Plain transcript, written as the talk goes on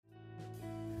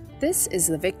This is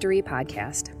the Victory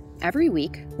Podcast. Every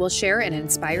week, we'll share an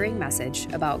inspiring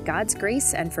message about God's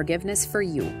grace and forgiveness for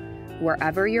you,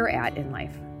 wherever you're at in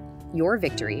life. Your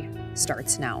victory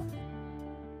starts now.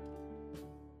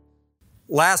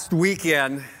 Last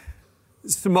weekend,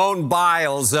 Simone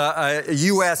Biles, a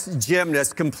U.S.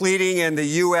 gymnast competing in the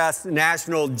U.S.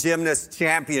 National Gymnast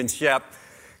Championship,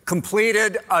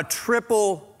 completed a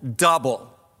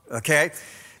triple-double, okay?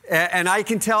 And I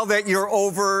can tell that you're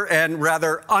over and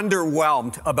rather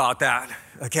underwhelmed about that,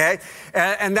 okay?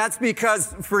 And that's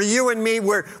because for you and me,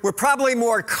 we're probably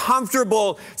more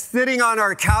comfortable sitting on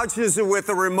our couches with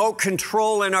a remote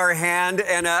control in our hand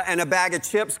and a bag of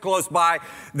chips close by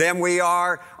than we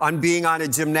are on being on a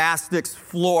gymnastics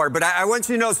floor. But I want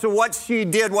you to know, so what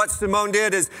Simone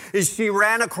did is she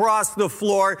ran across the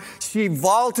floor, she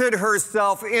vaulted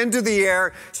herself into the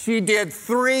air, she did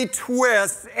 3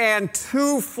 twists and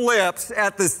 2 flips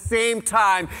at the same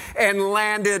time and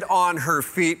landed on her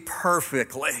feet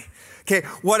perfectly. Okay,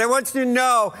 what I want you to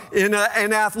know in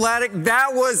athletic, that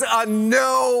was a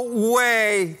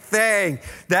no-way thing.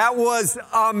 That was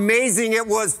amazing. It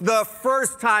was the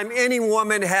first time any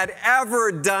woman had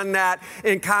ever done that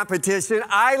in competition.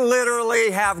 I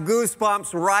literally have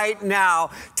goosebumps right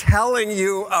now telling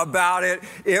you about it.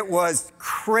 It was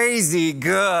crazy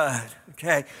good.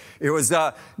 Okay, it was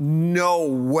a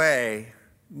no-way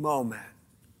moment.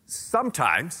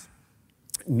 Sometimes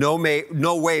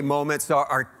no-way moments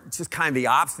are just kind of the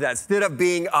opposite. Instead of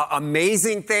being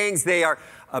amazing things, they are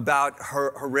about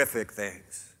horrific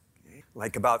things.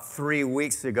 Like about 3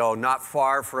 weeks ago, not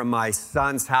far from my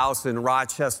son's house in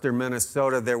Rochester,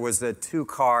 Minnesota, there was a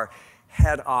 2-car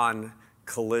head-on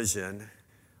collision.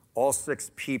 All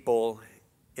 6 people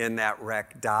in that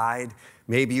wreck died.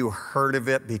 Maybe you heard of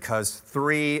it because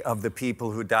 3 of the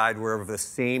people who died were of the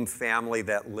same family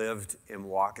that lived in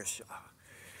Waukesha.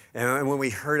 And when we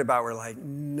heard about it, we're like,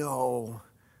 no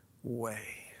way.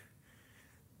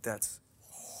 That's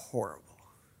horrible.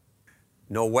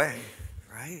 No way,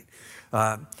 right?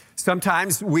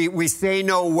 Sometimes we say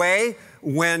no way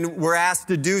when we're asked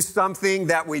to do something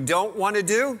that we don't want to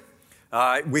do.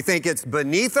 We think it's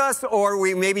beneath us, or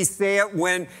we maybe say it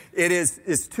when it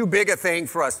is too big a thing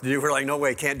for us to do. We're like, no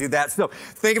way, can't do that. So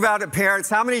think about it, parents.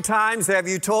 How many times have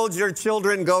you told your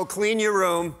children, go clean your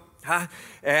room? Huh?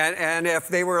 And if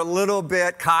they were a little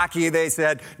bit cocky, they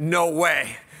said, no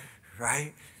way,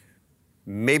 right?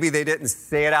 Maybe they didn't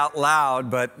say it out loud,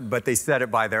 but they said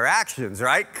it by their actions,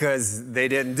 right? Because they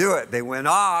didn't do it. They went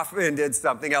off and did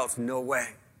something else. No way.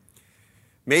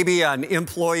 Maybe an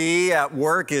employee at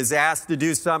work is asked to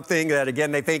do something that,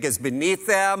 again, they think is beneath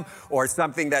them or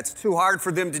something that's too hard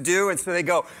for them to do, and so they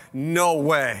go, no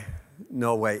way.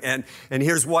 No way. And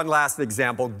here's one last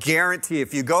example. Guarantee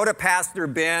if you go to Pastor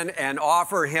Ben and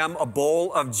offer him a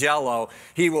bowl of Jell-O,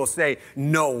 he will say,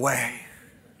 no way.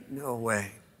 No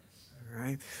way. All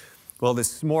right. Well,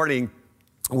 this morning,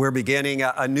 we're beginning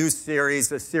a new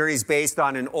series, a series based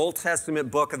on an Old Testament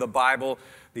book of the Bible,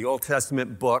 the Old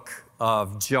Testament book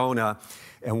of Jonah.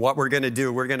 And what we're going to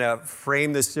do, we're going to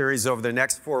frame this series over the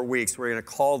next 4 weeks. We're going to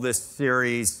call this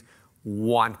series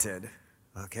Wanted.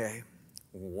 Okay?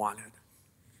 Wanted.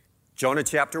 Jonah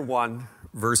chapter 1,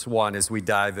 verse 1, as we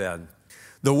dive in.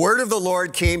 The word of the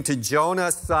Lord came to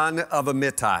Jonah, son of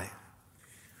Amittai.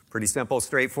 Pretty simple,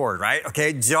 straightforward, right?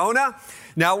 Okay, Jonah.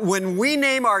 Now, when we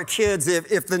name our kids,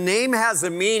 if the name has a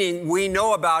meaning, we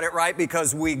know about it, right?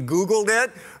 Because we Googled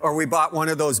it or we bought one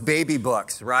of those baby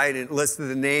books, right? It listed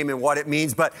the name and what it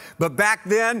means. But back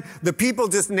then, the people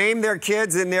just named their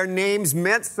kids and their names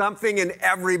meant something and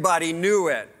everybody knew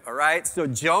it, all right? So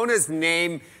Jonah's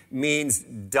name means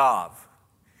dove.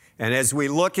 And as we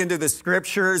look into the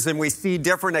scriptures and we see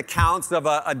different accounts of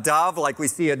a dove, like we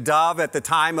see a dove at the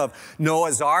time of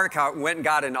Noah's Ark, how it went and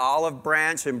got an olive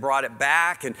branch and brought it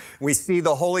back. And we see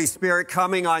the Holy Spirit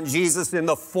coming on Jesus in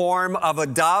the form of a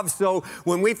dove. So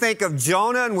when we think of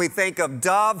Jonah and we think of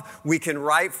dove, we can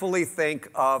rightfully think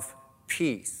of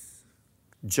peace.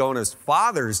 Jonah's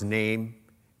father's name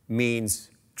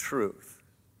means truth.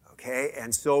 Okay,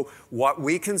 and so what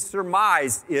we can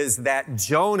surmise is that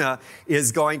Jonah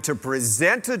is going to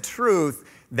present a truth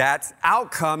that's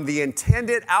outcome, the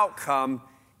intended outcome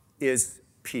is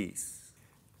peace.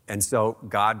 And so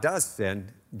God does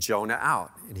send Jonah out.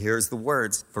 And here's the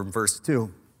words from verse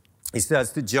 2. He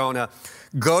says to Jonah,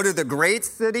 go to the great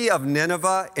city of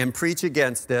Nineveh and preach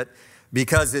against it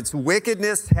because its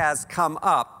wickedness has come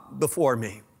up before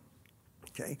me.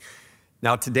 Okay.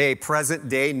 Now today, present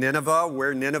day Nineveh,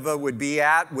 where Nineveh would be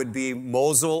at, would be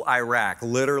Mosul, Iraq,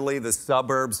 literally the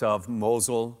suburbs of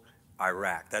Mosul,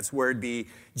 Iraq. That's where it'd be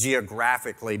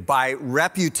geographically. By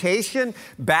reputation,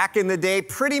 back in the day,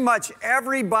 pretty much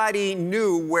everybody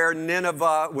knew where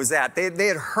Nineveh was at. They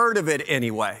had heard of it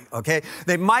anyway, okay?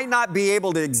 They might not be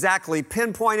able to exactly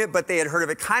pinpoint it, but they had heard of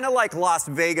it, kind of like Las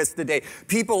Vegas today.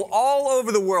 People all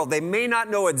over the world, they may not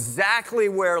know exactly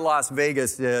where Las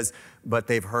Vegas is, but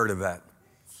they've heard of it.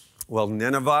 Well,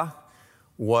 Nineveh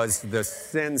was the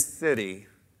sin city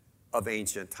of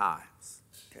ancient times.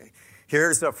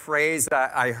 Here's a phrase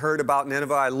I heard about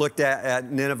Nineveh. I looked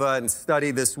at Nineveh and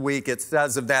studied this week. It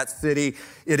says of that city,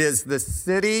 it is the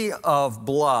city of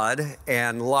blood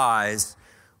and lies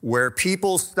where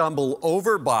people stumble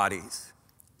over bodies,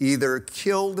 either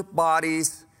killed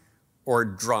bodies or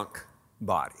drunk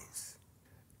bodies.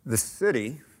 The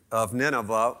city of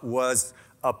Nineveh was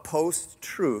a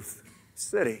post-truth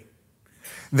city.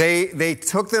 They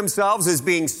took themselves as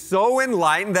being so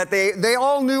enlightened that they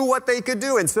all knew what they could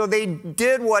do. And so they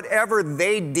did whatever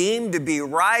they deemed to be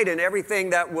right and everything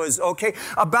that was okay.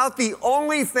 About the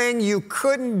only thing you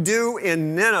couldn't do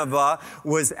in Nineveh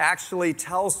was actually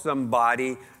tell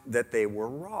somebody that they were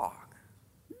wrong.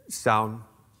 Sound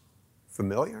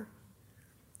familiar?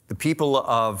 The people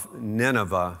of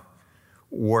Nineveh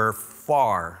were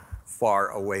far, far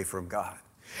away from God.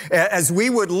 As we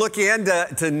would look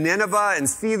into Nineveh and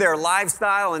see their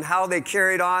lifestyle and how they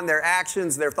carried on, their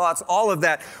actions, their thoughts, all of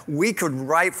that, we could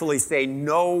rightfully say,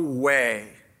 no way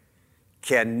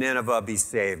can Nineveh be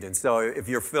saved. And so if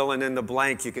you're filling in the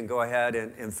blank, you can go ahead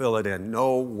and fill it in.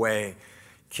 No way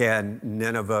can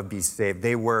Nineveh be saved.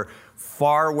 They were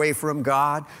far away from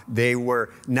God. They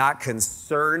were not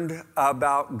concerned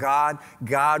about God.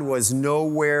 God was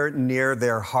nowhere near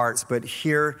their hearts. But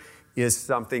here is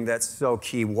something that's so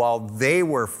key. While they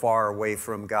were far away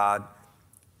from God,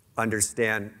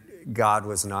 understand God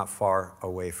was not far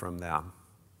away from them.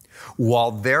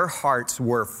 While their hearts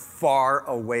were far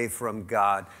away from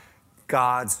God,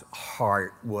 God's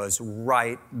heart was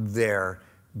right there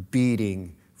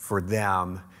beating for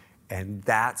them. And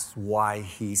that's why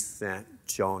he sent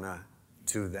Jonah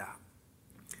to them.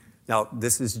 Now,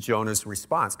 this is Jonah's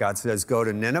response. God says, go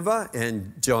to Nineveh,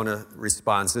 and Jonah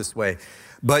responds this way.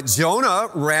 But Jonah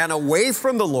ran away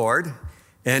from the Lord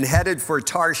and headed for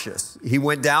Tarshish. He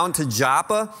went down to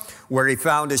Joppa, where he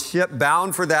found a ship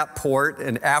bound for that port,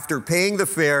 and after paying the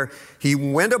fare, he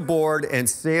went aboard and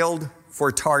sailed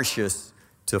for Tarshish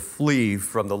to flee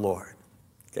from the Lord.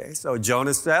 Okay, so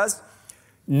Jonah says,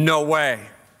 no way.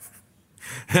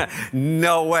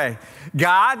 No way.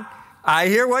 God, I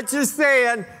hear what you're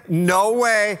saying. No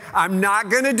way. I'm not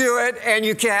going to do it, and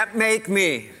you can't make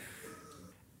me.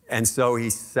 And so he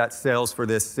set sails for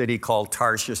this city called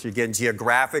Tarshish. Again,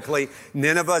 geographically,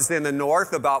 Nineveh's in the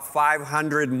north, about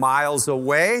 500 miles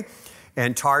away,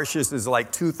 and Tarshish is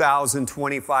like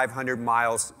 2,500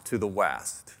 miles to the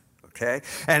west. Okay?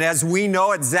 And as we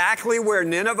know exactly where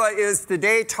Nineveh is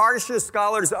today, Tarshish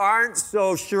scholars aren't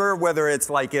so sure whether it's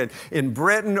like in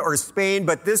Britain or Spain,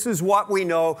 but this is what we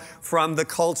know from the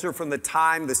culture, from the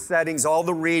time, the settings, all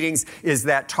the readings, is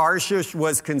that Tarshish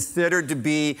was considered to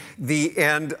be the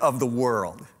end of the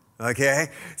world. Okay?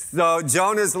 So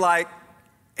Jonah's like,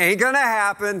 ain't gonna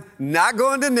happen, not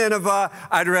going to Nineveh,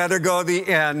 I'd rather go the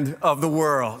end of the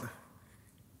world.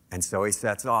 And so he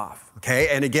sets off, okay?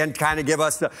 And again, kind of give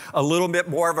us a little bit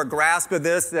more of a grasp of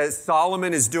this. As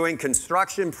Solomon is doing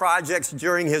construction projects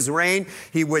during his reign,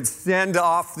 he would send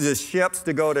off the ships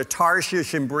to go to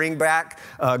Tarshish and bring back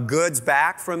goods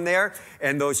back from there.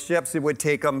 And those ships, it would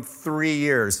take them 3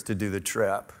 years to do the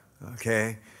trip,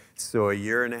 okay? So a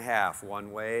year and a half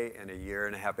one way and a year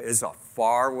and a half. It's a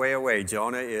far way away.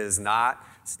 Jonah is not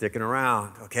sticking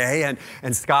around, okay?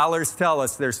 And scholars tell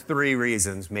us there's 3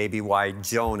 reasons maybe why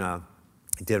Jonah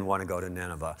didn't want to go to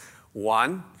Nineveh.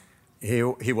 One, he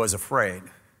was afraid,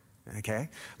 okay?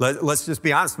 Let's just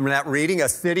be honest. From that reading, a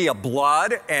city of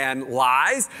blood and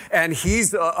lies, and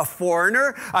he's a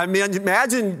foreigner. I mean,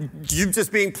 imagine you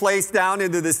just being placed down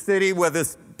into the city with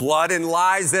this blood and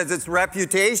lies as its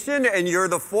reputation, and you're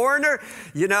the foreigner.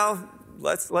 You know,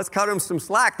 let's cut him some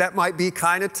slack. That might be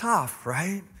kind of tough,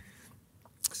 right?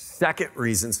 Second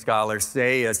reason scholars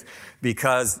say is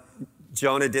because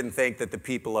Jonah didn't think that the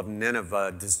people of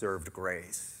Nineveh deserved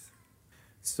grace.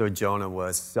 So Jonah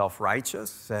was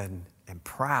self-righteous and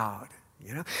proud.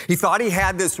 You know, he thought he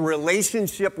had this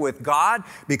relationship with God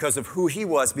because of who he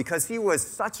was, because he was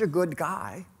such a good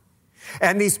guy.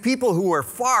 And these people who were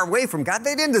far away from God,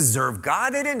 they didn't deserve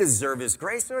God. They didn't deserve his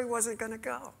grace, so he wasn't going to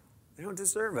go. They don't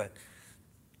deserve it.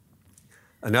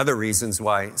 Another reasons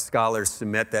why scholars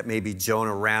submit that maybe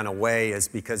Jonah ran away is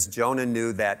because Jonah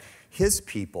knew that his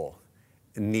people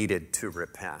needed to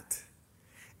repent.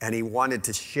 and he wanted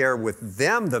to share with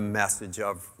them the message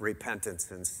of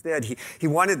repentance instead. He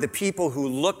wanted the people who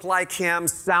looked like him,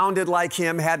 sounded like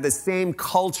him, had the same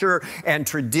culture and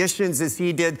traditions as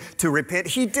he did to repent.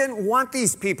 He didn't want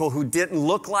these people who didn't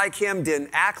look like him,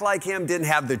 didn't act like him, didn't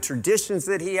have the traditions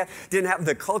that he had, didn't have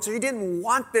the culture. He didn't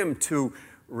want them to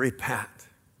repent.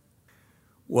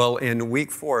 Well, in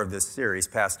week 4 of this series,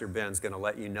 Pastor Ben's going to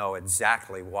let you know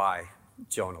exactly why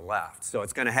Jonah left. So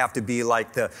it's going to have to be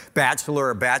like the Bachelor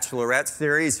or Bachelorette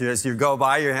series. As you go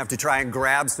by, you have to try and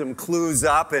grab some clues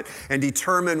up and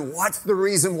determine what's the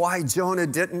reason why Jonah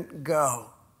didn't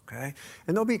go. Okay?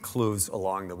 And there'll be clues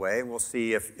along the way, and we'll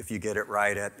see if you get it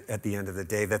right at the end of the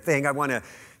day. The thing I want to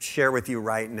share with you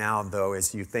right now, though,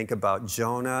 is you think about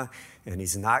Jonah, and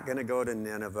he's not going to go to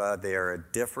Nineveh. They are a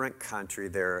different country.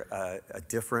 They're a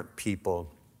different people.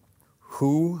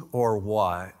 Who or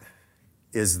what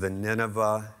is the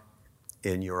Nineveh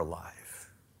in your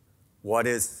life? What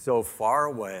is so far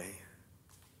away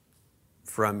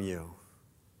from you?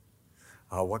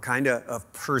 What kind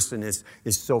of person is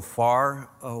so far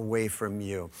away from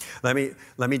you? Let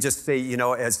me just say,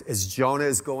 as Jonah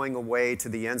is going away to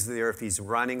the ends of the earth, he's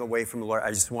running away from the Lord. I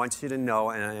just want you to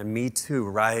know, and me too,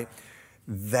 right,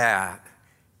 that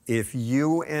if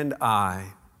you and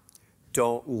I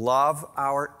don't love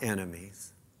our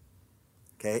enemies,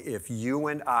 okay, if you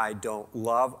and I don't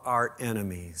love our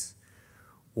enemies,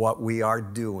 what we are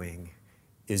doing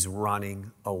is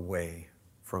running away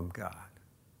from God.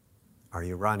 Are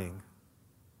you running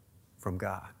from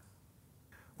God?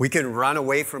 We can run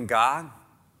away from God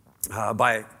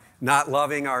by not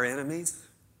loving our enemies,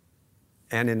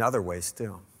 and in other ways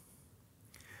too.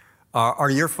 Are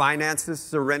your finances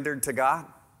surrendered to God?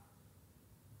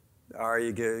 Or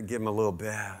you give them a little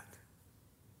bit?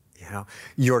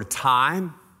 Your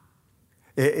time,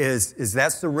 is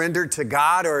that surrendered to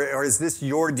God, or is this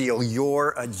your deal,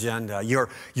 your agenda,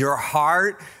 your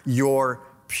heart, your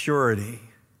purity?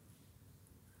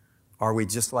 Are we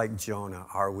just like Jonah?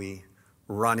 Are we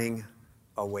running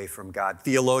away from God?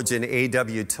 Theologian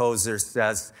A.W. Tozer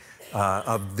says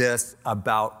of this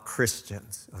about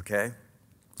Christians, okay?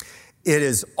 It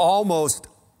is almost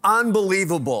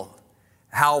unbelievable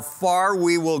how far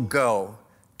we will go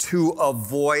to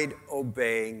avoid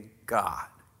obeying God.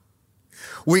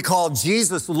 We call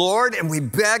Jesus Lord and we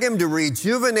beg him to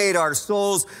rejuvenate our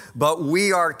souls, but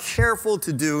we are careful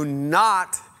to do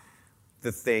not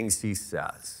the things he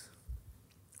says.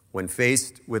 When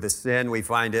faced with a sin, we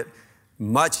find it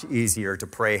much easier to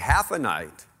pray half a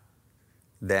night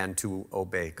than to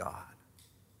obey God.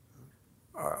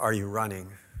 Are you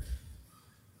running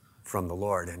from the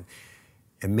Lord?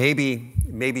 And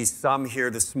maybe some here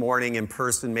this morning in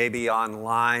person, maybe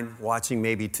online, watching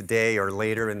maybe today or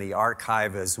later in the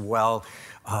archive as well.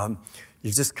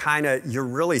 You're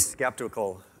really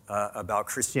skeptical about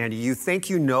Christianity. You think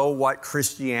you know what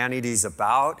Christianity is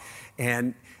about,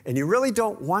 and you really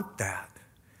don't want that.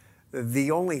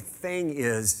 The only thing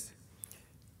is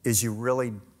you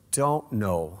really don't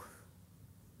know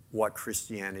what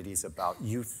Christianity is about.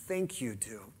 You think you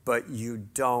do, but you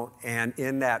don't. And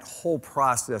in that whole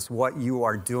process, what you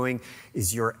are doing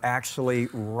is you're actually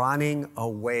running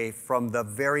away from the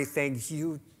very thing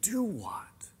you do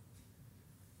want.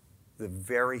 The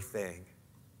very thing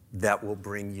that will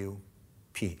bring you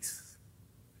peace.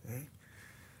 Okay?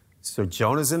 So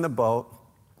Jonah's in the boat.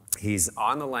 He's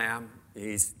on the lam.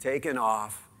 He's taken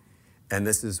off. And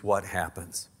this is what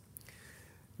happens.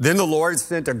 Then the Lord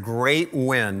sent a great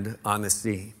wind on the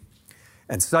sea,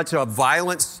 and such a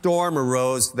violent storm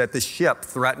arose that the ship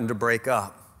threatened to break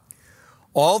up.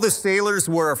 All the sailors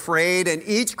were afraid, and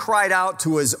each cried out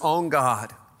to his own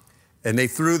God, and they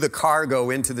threw the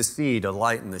cargo into the sea to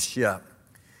lighten the ship.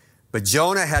 But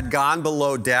Jonah had gone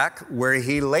below deck, where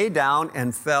he lay down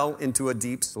and fell into a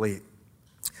deep sleep.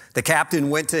 The captain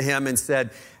went to him and said,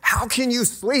 "How can you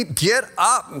sleep? Get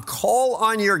up and call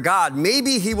on your God.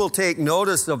 Maybe he will take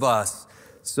notice of us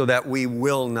so that we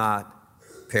will not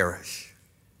perish."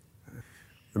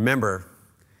 Remember,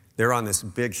 they're on this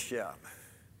big ship.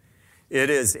 It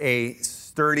is a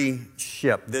sturdy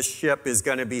ship. This ship is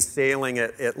going to be sailing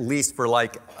at least for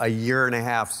like a year and a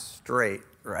half straight,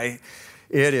 right?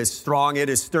 It is strong, it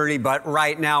is sturdy, but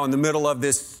right now in the middle of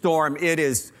this storm, it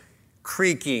is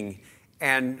creaking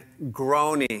and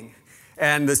groaning.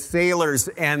 And the sailors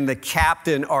and the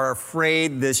captain are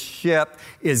afraid this ship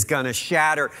is going to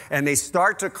shatter. And they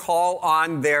start to call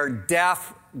on their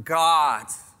deaf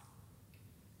gods.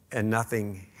 And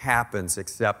nothing happens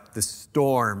except the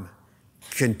storm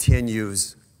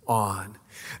continues on.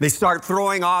 They start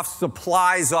throwing off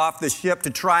supplies off the ship to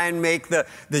try and make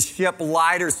the ship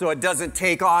lighter so it doesn't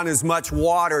take on as much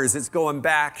water as it's going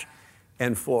back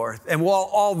and forth. And while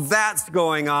all that's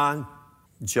going on,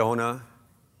 Jonah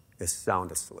is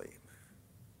sound asleep.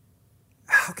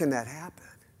 How can that happen?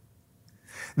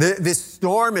 This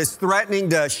storm is threatening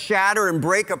to shatter and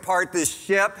break apart this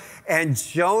ship, and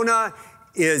Jonah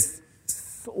is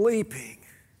sleeping.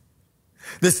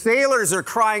 The sailors are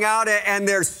crying out and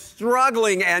they're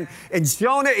struggling, and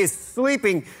Jonah is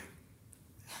sleeping.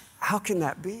 How can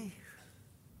that be?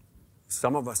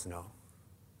 Some of us know.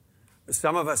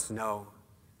 Some of us know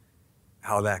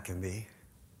how that can be.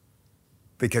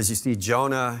 Because you see,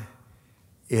 Jonah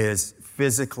is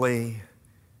physically,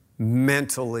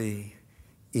 mentally,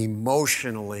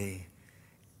 emotionally,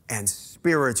 and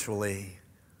spiritually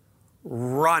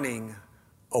running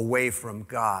away from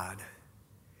God.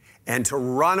 And to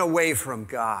run away from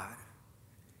God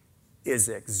is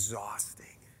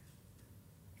exhausting.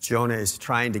 Jonah is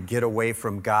trying to get away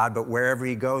from God, but wherever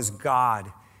he goes,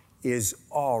 God is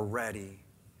already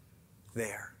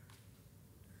there.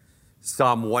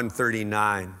 Psalm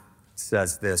 139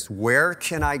 says this, "Where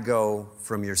can I go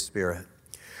from your spirit?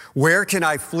 Where can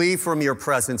I flee from your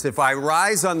presence? If I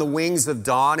rise on the wings of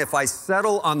dawn, if I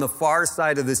settle on the far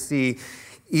side of the sea,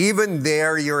 even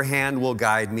there your hand will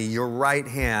guide me. Your right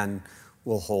hand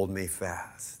will hold me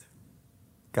fast."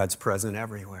 God's present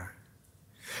everywhere.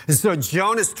 And so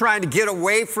Jonah's trying to get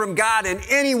away from God in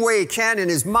any way he can, in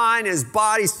his mind, his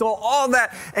body, soul, all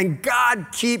that. And God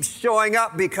keeps showing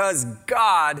up because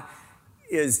God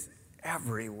is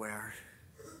everywhere.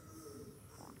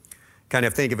 Kind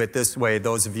of think of it this way.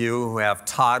 Those of you who have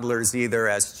toddlers, either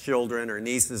as children or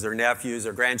nieces or nephews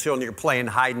or grandchildren, you're playing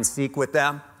hide and seek with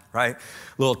them, right?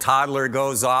 Little toddler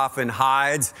goes off and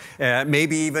hides,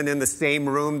 maybe even in the same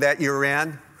room that you're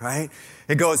in, right?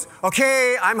 It goes,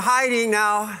 "Okay, I'm hiding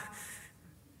now."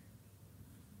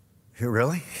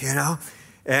 Really? You know?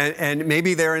 And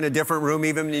maybe they're in a different room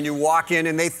even when you walk in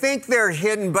and they think they're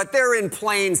hidden, but they're in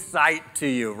plain sight to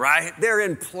you, right? They're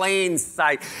in plain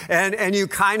sight. And you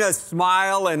kind of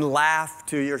smile and laugh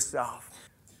to yourself.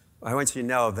 I want you to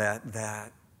know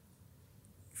that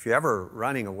if you're ever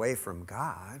running away from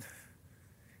God,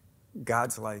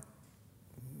 God's like,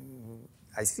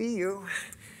 "I see you."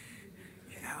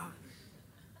 You know?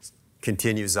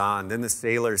 Continues on. Then the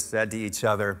sailors said to each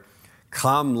other,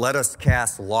 "Come, let us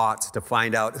cast lots to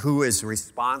find out who is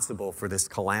responsible for this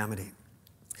calamity."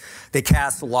 They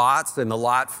cast lots, and the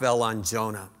lot fell on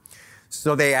Jonah.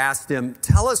 So they asked him,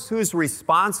 "Tell us who's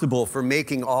responsible for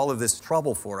making all of this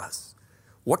trouble for us.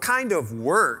 What kind of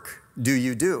work do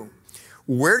you do?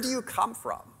 Where do you come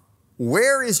from?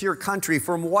 Where is your country?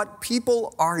 From what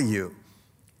people are you?"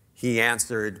 He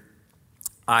answered,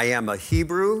 "I am a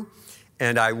Hebrew,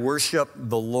 and I worship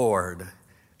the Lord,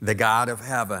 the God of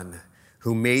heaven,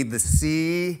 who made the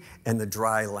sea and the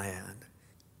dry land."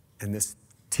 And this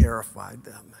terrified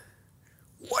them.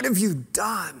 "What have you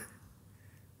done?"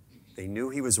 They knew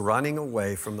he was running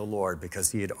away from the Lord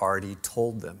because he had already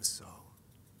told them so.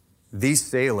 These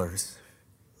sailors,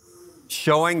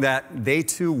 showing that they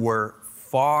too were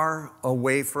far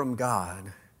away from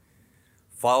God,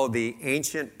 followed the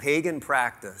ancient pagan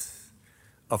practice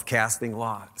of casting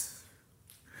lots.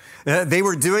 They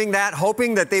were doing that,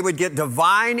 hoping that they would get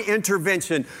divine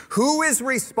intervention. Who is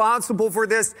responsible for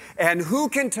this, and who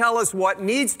can tell us what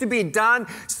needs to be done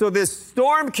so this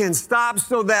storm can stop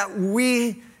so that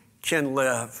we can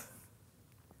live?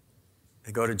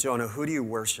 They go to Jonah, "Who do you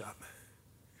worship?"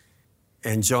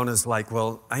 And Jonah's like,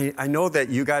 "Well, I know that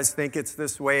you guys think it's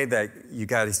this way, that you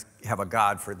guys have a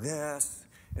God for this,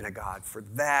 and a God for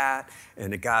that,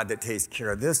 and a God that takes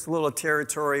care of this little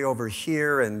territory over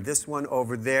here and this one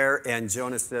over there." And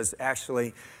Jonah says,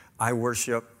 "Actually, I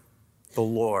worship the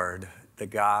Lord, the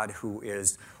God who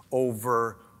is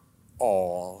over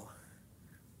all,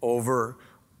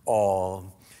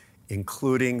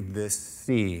 including this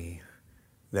sea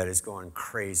that is going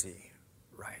crazy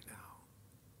right now."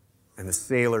 And the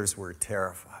sailors were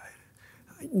terrified.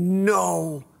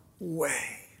 No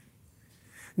way.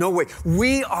 No way.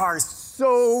 We are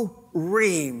so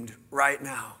reamed right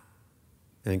now.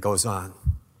 And it goes on.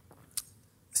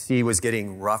 The sea was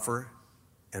getting rougher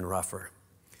and rougher.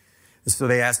 And so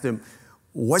they asked him,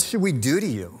 "What should we do to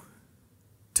you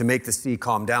to make the sea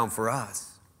calm down for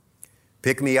us?"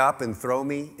 "Pick me up and throw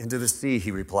me into the sea,"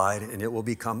 he replied, "and it will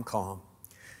become calm.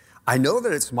 I know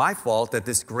that it's my fault that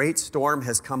this great storm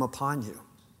has come upon you."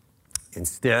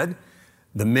 Instead,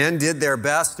 the men did their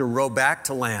best to row back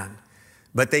to land.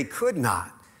 But they could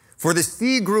not, for the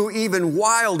sea grew even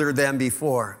wilder than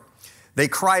before. They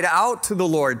cried out to the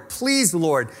Lord, "Please,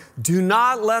 Lord, do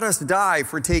not let us die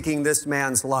for taking this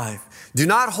man's life. Do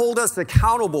not hold us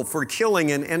accountable for killing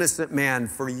an innocent man,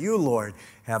 for you, Lord,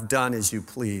 have done as you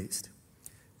pleased."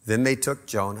 Then they took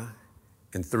Jonah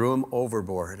and threw him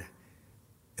overboard,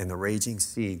 and the raging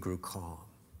sea grew calm.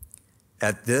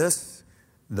 At this,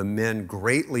 the men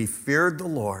greatly feared the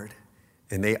Lord,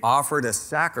 and they offered a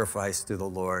sacrifice to the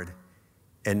Lord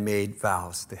and made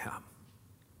vows to him.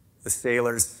 The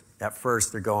sailors at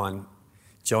first are going,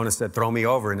 Jonah said, "Throw me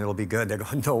over and it'll be good." They're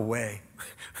going, "No way.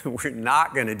 We're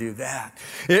not going to do that.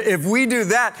 If we do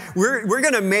that, we're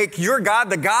going to make your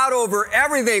God, the God over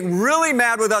everything, really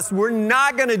mad with us. We're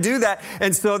not going to do that."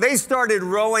 And so they started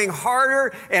rowing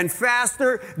harder and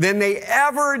faster than they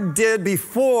ever did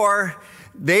before.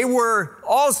 They were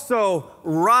also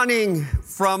running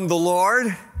from the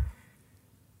Lord,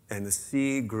 and the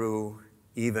sea grew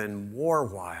even more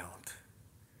wild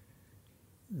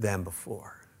than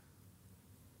before.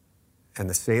 And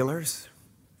the sailors,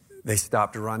 they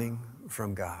stopped running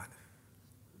from God.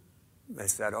 They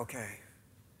said, "Okay,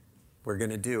 we're going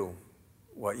to do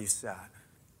what you said."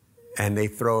 And they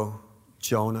throw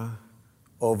Jonah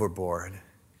overboard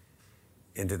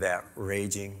into that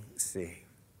raging sea.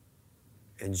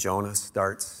 And Jonah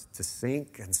starts to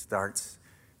sink and starts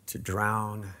to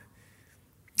drown,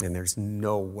 and there's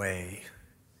no way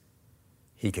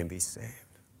he can be saved.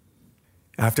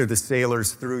 After the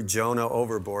sailors threw Jonah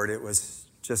overboard, it was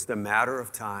just a matter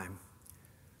of time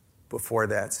before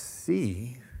that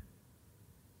sea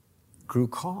grew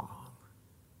calm.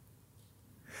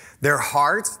 Their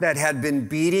hearts that had been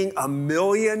beating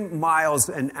 1,000,000 miles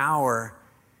an hour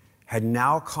had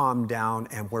now calmed down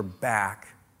and were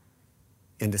back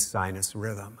into sinus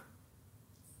rhythm.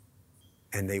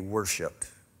 And they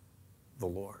worshiped the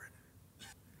Lord.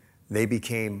 They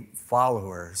became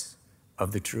followers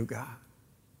of the true God.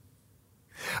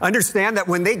 Understand that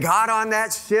when they got on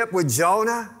that ship with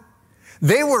Jonah,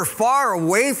 they were far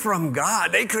away from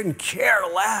God. They couldn't care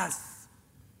less.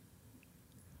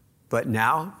 But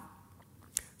now,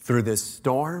 through this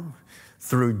storm,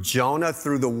 through Jonah,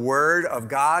 through the word of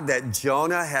God that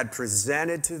Jonah had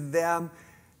presented to them,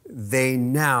 they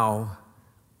now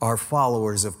are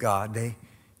followers of God. They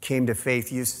came to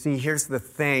faith. You see, here's the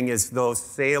thing, is those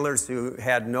sailors who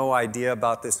had no idea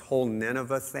about this whole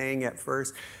Nineveh thing at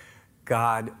first,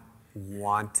 God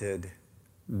wanted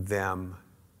them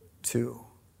to.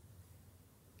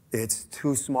 It's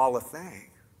too small a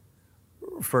thing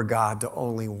for God to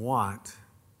only want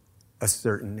a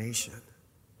certain nation.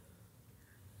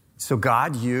 So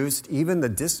God used even the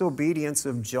disobedience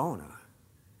of Jonah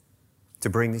to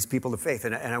bring these people to faith.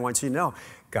 And I want you to know,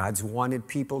 God's wanted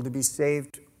people to be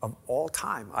saved of all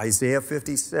time. Isaiah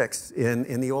 56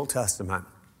 in the Old Testament.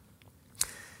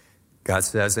 God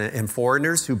says, "And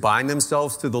foreigners who bind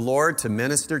themselves to the Lord to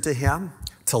minister to him,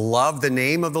 to love the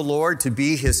name of the Lord, to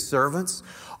be his servants,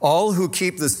 all who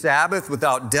keep the Sabbath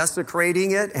without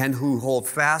desecrating it and who hold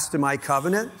fast to my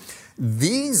covenant,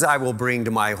 these I will bring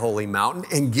to my holy mountain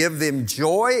and give them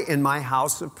joy in my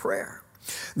house of prayer.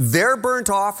 Their burnt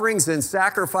offerings and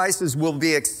sacrifices will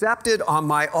be accepted on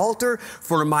my altar,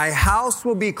 for my house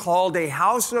will be called a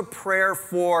house of prayer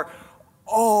for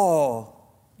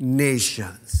all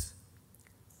nations."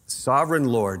 Sovereign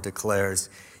Lord declares,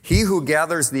 "He who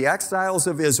gathers the exiles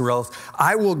of Israel,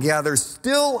 I will gather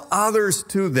still others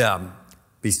to them,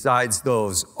 besides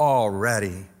those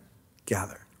already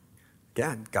gathered."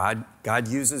 Again, God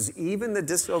uses even the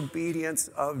disobedience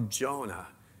of Jonah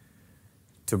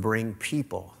to bring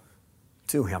people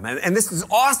to him. And this is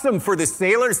awesome for the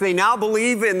sailors. They now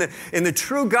believe in the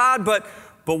true God, but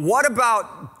what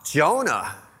about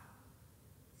Jonah?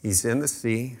 He's in the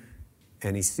sea,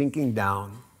 and he's sinking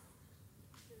down,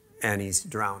 and he's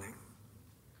drowning.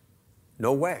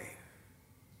 No way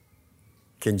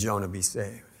can Jonah be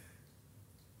saved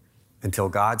until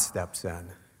God steps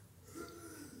in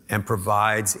and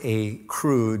provides a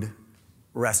crude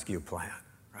rescue plan,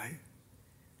 right?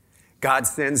 God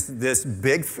sends this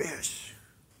big fish,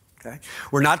 okay?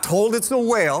 We're not told it's a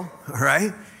whale, all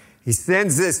right? He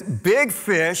sends this big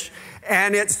fish,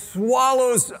 and it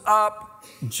swallows up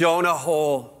Jonah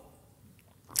whole.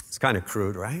 It's kind of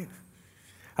crude, right?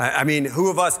 I mean, who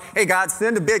of us, "Hey, God,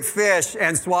 send a big fish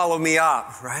and swallow me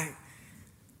up," right?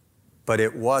 But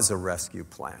it was a rescue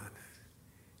plan.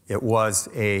 It was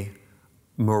a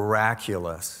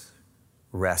miraculous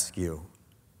rescue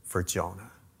for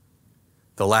Jonah.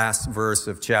 The last verse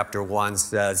of chapter 1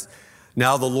 says,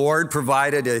 "Now the Lord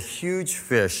provided a huge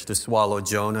fish to swallow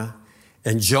Jonah,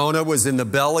 and Jonah was in the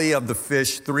belly of the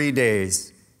fish 3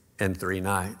 days and 3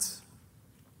 nights."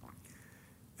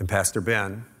 And Pastor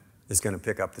Ben is going to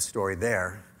pick up the story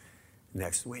there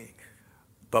next week.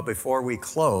 But before we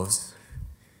close,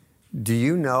 do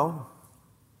you know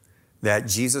that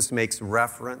Jesus makes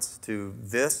reference to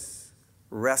this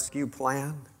rescue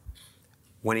plan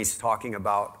when he's talking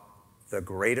about the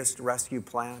greatest rescue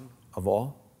plan of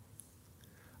all?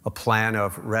 A plan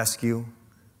of rescue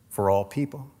for all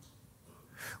people.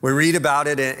 We read about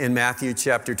it in Matthew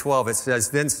chapter 12. It says,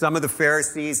 "Then some of the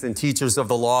Pharisees and teachers of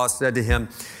the law said to him,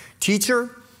 'Teacher,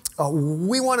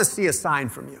 we want to see a sign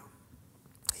from you.'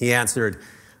 He answered,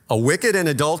 'A wicked and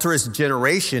adulterous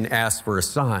generation asks for a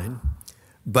sign,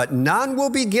 but none will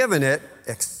be given it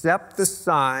except the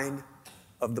sign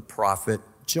of the prophet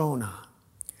Jonah.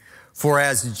 For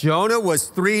as Jonah was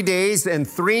 3 days and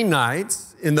 3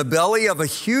 nights in the belly of a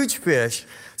huge fish,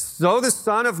 so the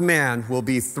Son of Man will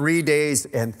be 3 days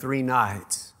and 3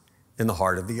 nights in the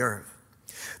heart of the earth.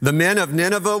 The men of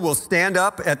Nineveh will stand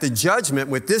up at the judgment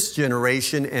with this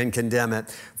generation and condemn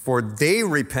it, for they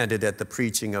repented at the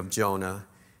preaching of Jonah,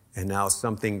 and now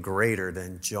something greater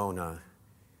than Jonah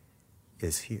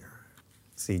is here.'"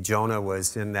 See, Jonah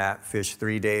was in that fish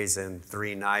 3 days and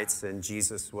 3 nights, and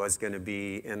Jesus was going to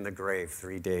be in the grave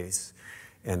 3 days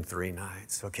and 3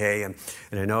 nights, okay? And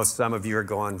I know some of you are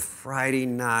going, Friday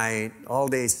night, all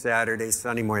day Saturday,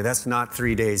 Sunday morning. That's not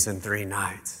 3 days and 3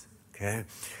 nights, okay?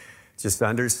 Just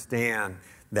understand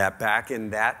that back in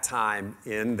that time,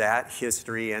 in that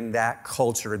history, in that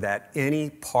culture, that any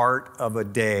part of a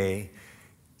day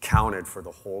counted for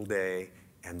the whole day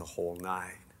and the whole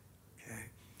night.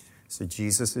 So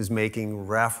Jesus is making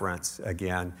reference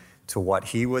again to what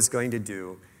he was going to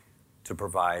do to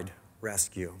provide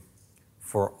rescue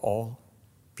for all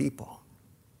people,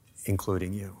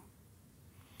 including you.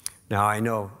 Now, I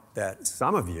know that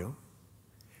some of you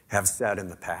have said in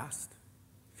the past,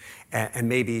 and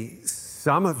maybe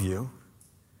some of you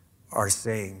are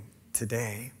saying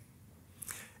today,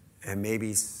 and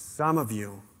maybe some of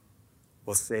you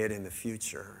will say it in the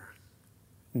future,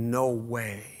 "No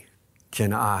way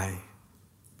can I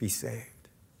be saved?"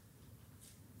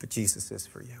 But Jesus is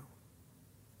for you.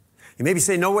 You maybe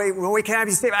say, no way can I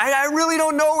be saved. I really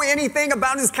don't know anything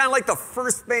about it. It's kind of like the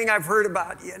first thing I've heard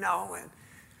about, you know. And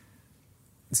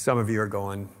some of you are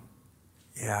going,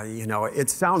 yeah, you know, it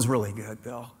sounds really good,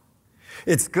 Bill.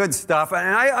 It's good stuff.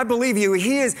 And I believe you.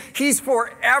 He's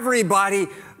for everybody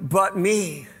but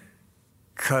me.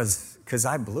 Because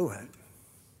I blew it.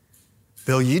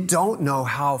 Bill, you don't know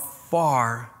how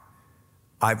far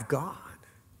I've gone.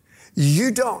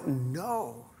 You don't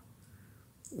know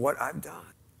what I've done.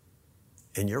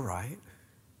 And you're right.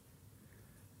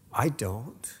 I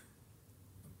don't,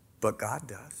 but God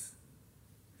does.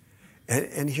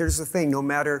 And here's the thing, no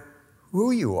matter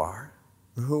who you are,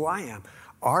 who I am,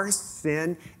 our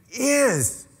sin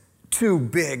is too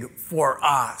big for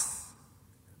us,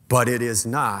 but it is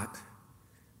not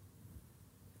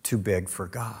too big for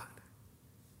God.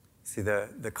 See,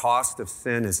 the cost of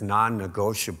sin is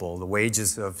non-negotiable. The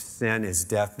wages of sin is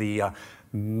death. The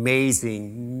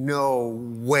amazing, no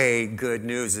way good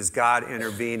news is God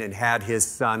intervened and had his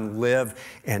Son live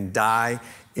and die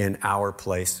in our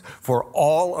place. For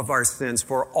all of our sins,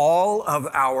 for all of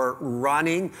our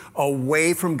running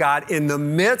away from God, in the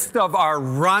midst of our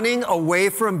running away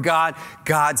from God,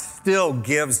 God still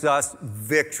gives us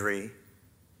victory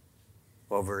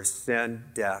over sin,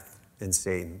 death, and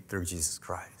Satan through Jesus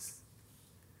Christ.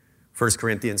 1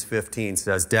 Corinthians 15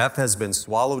 says, "Death has been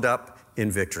swallowed up in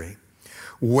victory.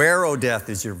 Where, O death,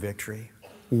 is your victory?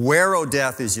 Where, O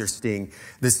death, is your sting?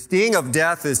 The sting of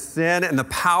death is sin, and the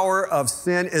power of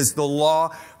sin is the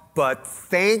law. But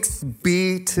thanks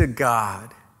be to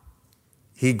God,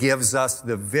 he gives us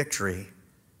the victory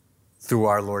through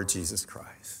our Lord Jesus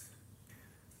Christ."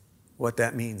 What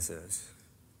that means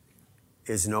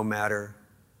is no matter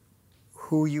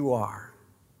who you are,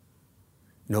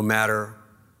 no matter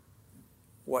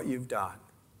what you've done,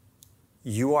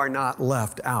 you are not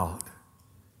left out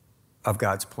of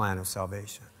God's plan of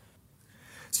salvation.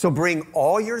 So bring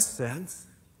all your sins,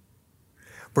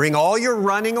 bring all your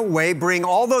running away, bring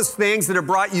all those things that have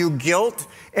brought you guilt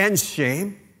and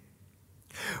shame,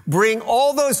 bring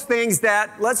all those things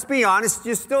that, let's be honest,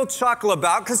 you still chuckle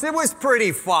about because it was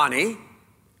pretty funny.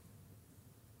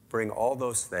 Bring all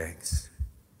those things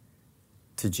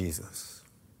to Jesus.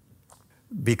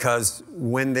 Because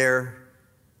when there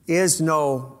is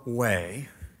no way,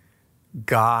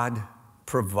 God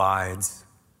provides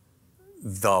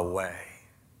the way.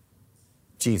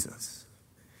 Jesus.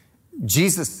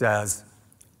 Jesus says,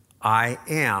 "I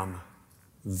am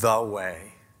the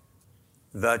way,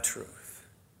 the truth,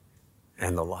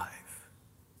 and the life.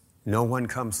 No one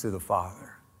comes to the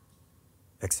Father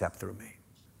except through me."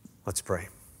 Let's pray.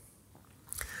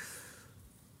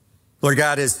 Lord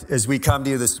God, as we come to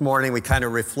you this morning, we kind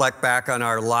of reflect back on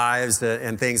our lives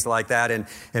and things like that. And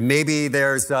maybe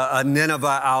there's a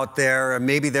Nineveh out there, or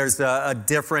maybe there's a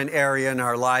different area in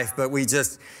our life, but we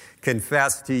just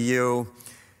confess to you,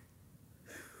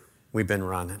 we've been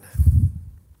running.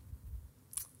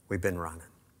 We've been running.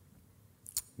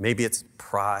 Maybe it's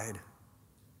pride.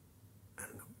 I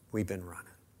don't know. We've been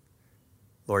running.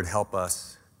 Lord, help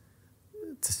us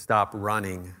to stop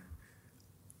running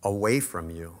away from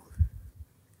you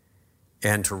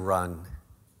and to run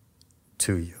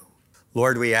to you.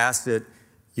 Lord, we ask that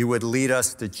you would lead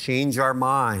us to change our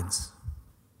minds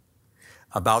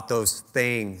about those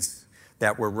things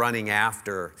that we're running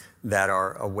after that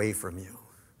are away from you.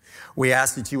 We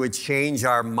ask that you would change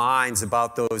our minds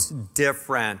about those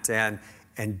different and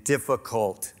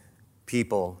difficult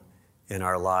people in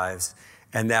our lives,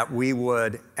 and that we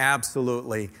would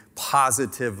absolutely,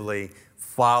 positively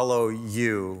follow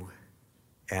you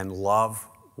and love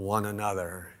one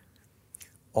another,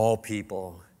 all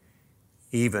people,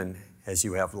 even as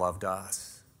you have loved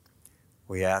us.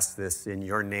 We ask this in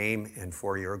your name and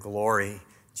for your glory,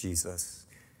 Jesus.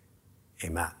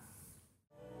 Amen.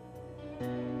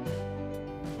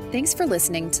 Thanks for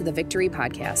listening to the Victory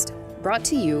Podcast, brought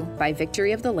to you by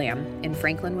Victory of the Lamb in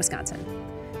Franklin, Wisconsin.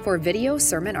 For video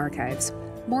sermon archives,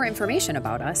 more information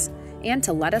about us, and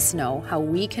to let us know how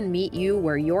we can meet you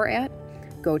where you're at,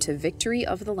 go to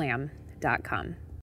victoryofthelamb.com.